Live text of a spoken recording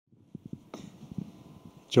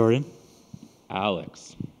Jordan,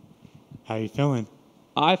 Alex, how you feeling?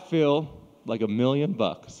 I feel like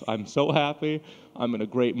 $1,000,000. I'm so happy. I'm in a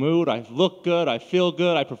great mood. I look good. I feel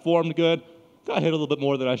good. I performed good. Got hit a little bit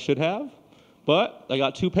more than I should have, but I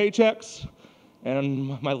got 2 paychecks,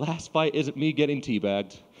 and my last fight isn't me getting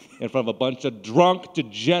teabagged in front of a bunch of drunk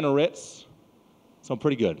degenerates. So I'm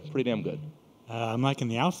pretty good, pretty damn good. I'm liking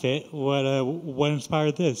the outfit. What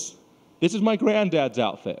inspired this? This is my granddad's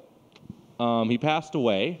outfit. He passed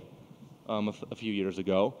away a few years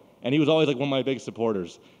ago, and he was always like one of my biggest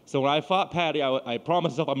supporters. So when I fought Patty, I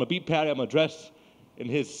promised myself I'm gonna beat Patty. I'm gonna dress in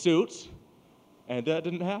his suit, and that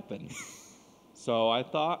didn't happen. So I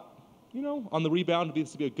thought, on the rebound,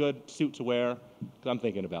 this would be a good suit to wear, because I'm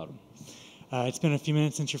thinking about him. It's been a few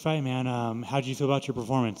minutes since your fight, man. How did you feel about your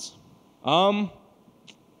performance?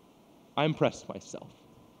 I impressed myself,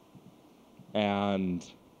 and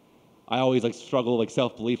I always struggle with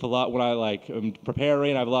self-belief a lot when I am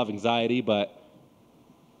preparing. I have a lot of anxiety, but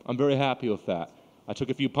I'm very happy with that. I took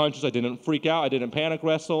a few punches. I didn't freak out. I didn't panic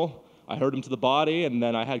wrestle. I hurt him to the body, and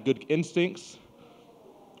then I had good instincts.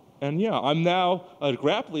 And yeah, I'm now a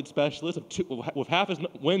grappling specialist with half his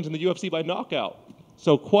wins in the UFC by knockout.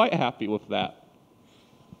 So quite happy with that.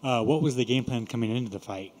 What was the game plan coming into the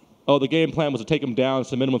fight? Oh, the game plan was to take him down,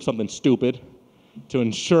 submit him with something stupid, to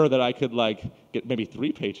ensure that I could get maybe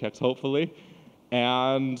 3 paychecks, hopefully.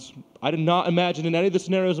 And I did not imagine in any of the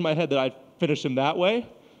scenarios in my head that I'd finish him that way.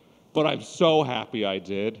 But I'm so happy I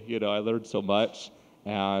did. I learned so much.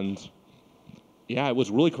 And yeah, it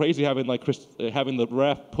was really crazy having having the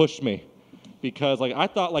ref push me, because I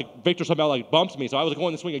thought Victor somehow bumped me. So I was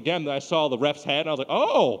going to swing again, then I saw the ref's head, and I was like,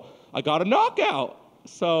 oh, I got a knockout.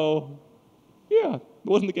 So yeah, it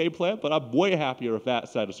wasn't the game plan, but I'm way happier with that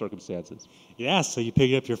set of circumstances. Yeah, so you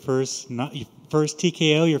picked up your first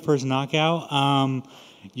TKO, your first knockout.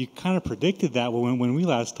 You kind of predicted that when we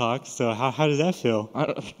last talked, so how does that feel?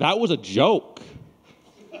 That was a joke.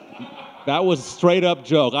 That was a straight-up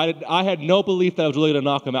joke. I had no belief that I was really going to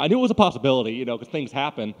knock him out. I knew it was a possibility, because things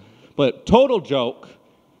happen, but total joke.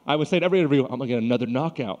 I would say in every interview, I'm going to get another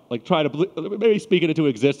knockout. Try to maybe speak it into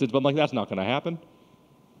existence, but I'm like, that's not going to happen.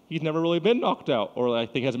 He's never really been knocked out, or I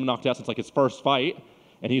think he hasn't been knocked out since his first fight,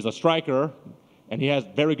 and he's a striker, and he has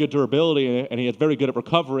very good durability, and he is very good at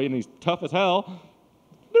recovery, and he's tough as hell.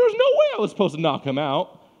 There's no way I was supposed to knock him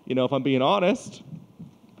out, if I'm being honest.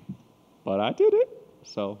 But I did it,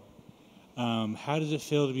 so. How does it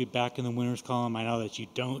feel to be back in the winner's column? I know that you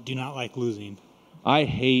do not like losing. I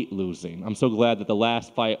hate losing. I'm so glad that the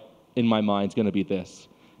last fight in my mind is going to be this.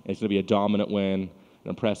 It's going to be a dominant win, an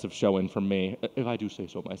impressive showing from me, if I do say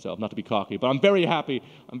so myself, not to be cocky. But I'm very happy.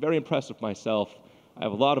 I'm very impressed with myself. I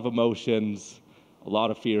have a lot of emotions, a lot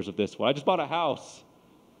of fears of this one. I just bought a house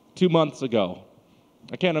 2 months ago.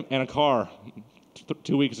 And a car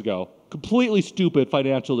 2 weeks ago. Completely stupid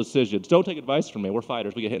financial decisions. Don't take advice from me. We're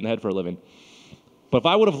fighters. We get hit in the head for a living. But if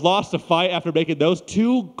I would have lost a fight after making those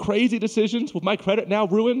 2 crazy decisions, with my credit now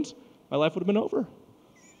ruined, my life would have been over.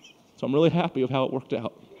 So I'm really happy with how it worked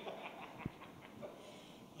out.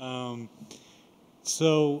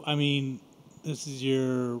 This is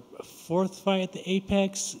your 4th fight at the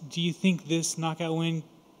Apex. Do you think this knockout win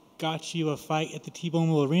got you a fight at the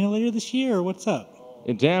T-Mobile Arena later this year, or what's up?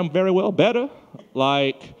 It damn very well better.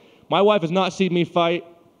 My wife has not seen me fight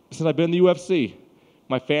since I've been in the UFC.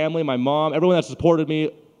 My family, my mom, everyone that's supported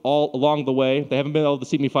me all along the way, they haven't been able to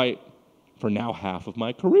see me fight for now half of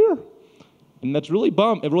my career. And it really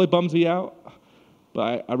bums me out.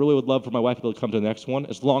 But I really would love for my wife to be able to come to the next one,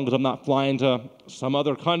 as long as I'm not flying to some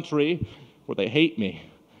other country where they hate me.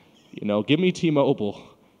 Give me T-Mobile.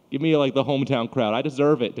 Give me the hometown crowd. I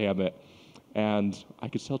deserve it, damn it. And I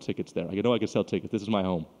could sell tickets there. I could sell tickets. This is my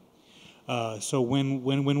home. So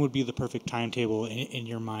when would be the perfect timetable in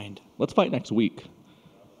your mind? Let's fight next week.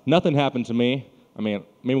 Nothing happened to me. Maybe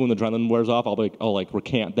when the adrenaline wears off, I'll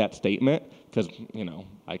recant that statement, because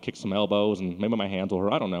I kicked some elbows and maybe my hands will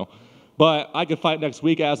hurt. I don't know. But I could fight next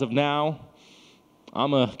week. As of now,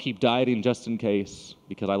 I'm gonna keep dieting just in case,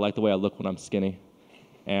 because I like the way I look when I'm skinny,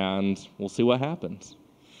 and we'll see what happens.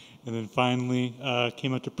 And then finally,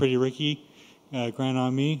 came up to Pretty Ricky, Grind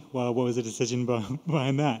on Me. Well, what was the decision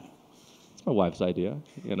behind that? It's my wife's idea.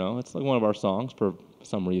 It's one of our songs for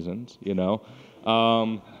some reasons.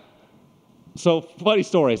 So funny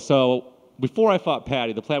story. So before I fought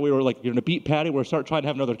Patty, the plan, we were you're gonna beat Patty. We're gonna start trying to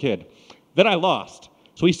have another kid. Then I lost.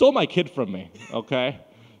 So he stole my kid from me. Okay.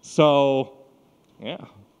 So yeah,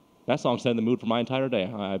 that song set the mood for my entire day.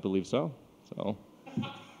 I believe so. So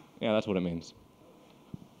yeah, that's what it means.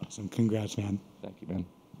 Awesome. Congrats, man. Thank you, man.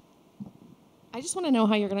 I just want to know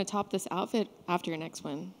how you're going to top this outfit after your next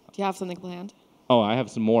win. Do you have something planned? Oh, I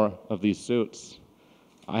have some more of these suits.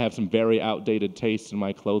 I have some very outdated tastes in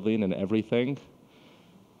my clothing and everything.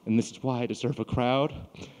 And this is why I deserve a crowd.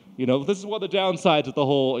 This is one of the downsides of the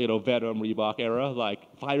whole, Venom Reebok era.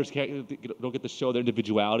 Like, fighters don't get to show their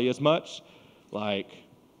individuality as much. Like,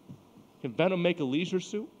 can Venom make a leisure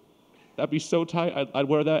suit? That'd be so tight. I'd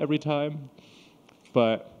wear that every time.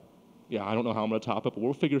 But, yeah, I don't know how I'm going to top it, but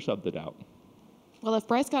we'll figure something out. Well, if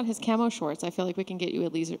Bryce got his camo shorts, I feel like we can get you a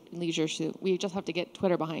leisure suit. We just have to get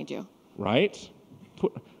Twitter behind you. Right?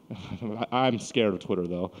 I'm scared of Twitter,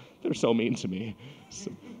 though. They're so mean to me.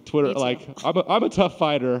 Twitter, like, I'm a tough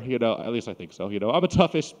fighter, at least I think so. I'm a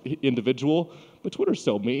toughish individual, but Twitter's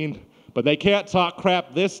so mean. But they can't talk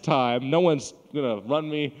crap this time. No one's going to run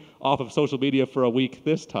me off of social media for a week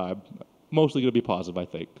this time. Mostly going to be positive, I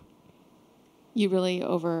think. You really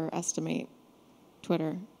overestimate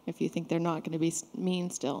Twitter if you think they're not going to be mean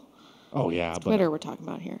still. Oh, yeah. It's Twitter we're talking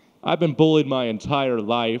about here. I've been bullied my entire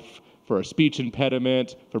life for a speech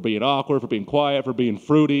impediment, for being awkward, for being quiet, for being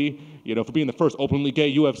fruity, for being the first openly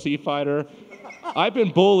gay UFC fighter. I've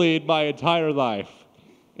been bullied my entire life.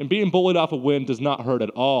 And being bullied off a win does not hurt at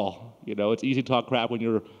all. It's easy to talk crap when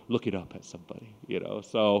you're looking up at somebody,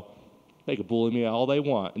 So they can bully me all they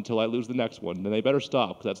want until I lose the next one. Then they better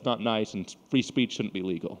stop, because that's not nice, and free speech shouldn't be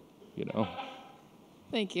legal,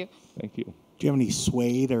 Thank you. Thank you. Do you have any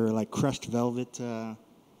suede or like crushed velvet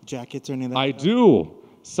jackets or any of that? I do.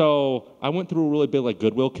 So I went through a really big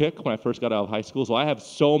Goodwill kick when I first got out of high school. So I have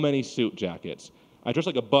so many suit jackets. I dress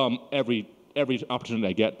like a bum every opportunity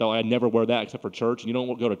I get, though I never wear that except for church. And you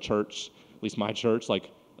don't go to church, at least my church,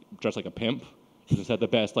 dress like a pimp, because it's had the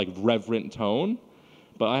best reverent tone.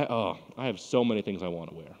 But I have so many things I want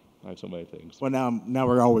to wear. I have so many things. Well, now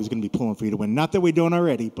we're always going to be pulling for you to win. Not that we're doing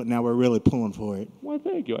already, but now we're really pulling for it. Well,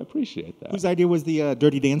 thank you. I appreciate that. Whose idea was the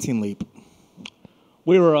Dirty Dancing leap?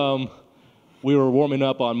 We were warming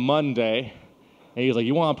up on Monday, and he was like,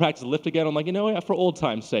 "You want to practice the lift again?" I'm like, yeah, for old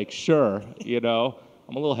time's sake, sure. I'm a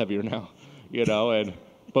little heavier now,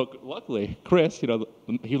 but luckily, Chris,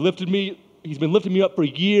 he lifted me. He's been lifting me up for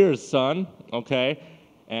years, son. Okay,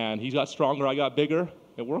 and he got stronger. I got bigger.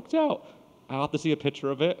 It worked out. I'll have to see a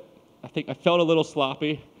picture of it. I think I felt a little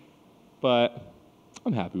sloppy, but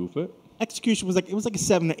I'm happy with it. Execution was it was like a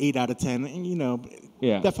 7 or 8 out of 10, and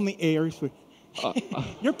Yeah. definitely airs.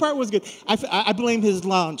 Your part was good. I blame his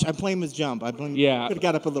launch. I blame his jump. I blame. Yeah. Could have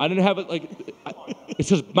got up a little. I didn't have it it's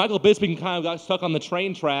because Michael Bisping kind of got stuck on the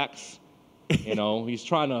train tracks. He's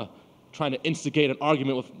trying to instigate an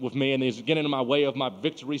argument with me, and he's getting in my way of my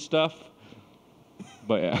victory stuff.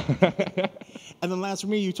 But yeah. And then last for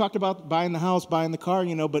me, you talked about buying the house, buying the car,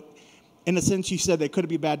 but in a sense you said they could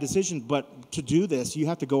be bad decisions, but to do this, you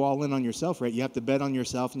have to go all in on yourself, right? You have to bet on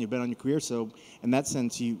yourself and you bet on your career. So in that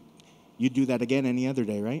sense, you do that again any other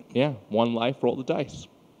day, right? Yeah, one life, roll the dice.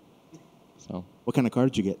 So. What kind of car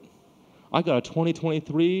did you get? I got a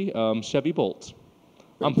 2023 Chevy Bolt.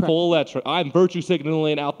 I'm full electric. I'm virtue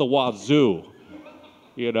signaling out the wazoo.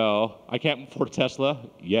 I can't afford a Tesla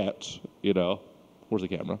yet. Where's the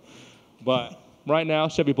camera? But right now,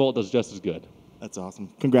 Chevy Bolt does just as good. That's awesome.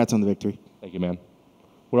 Congrats on the victory. Thank you, man.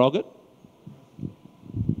 We're all good?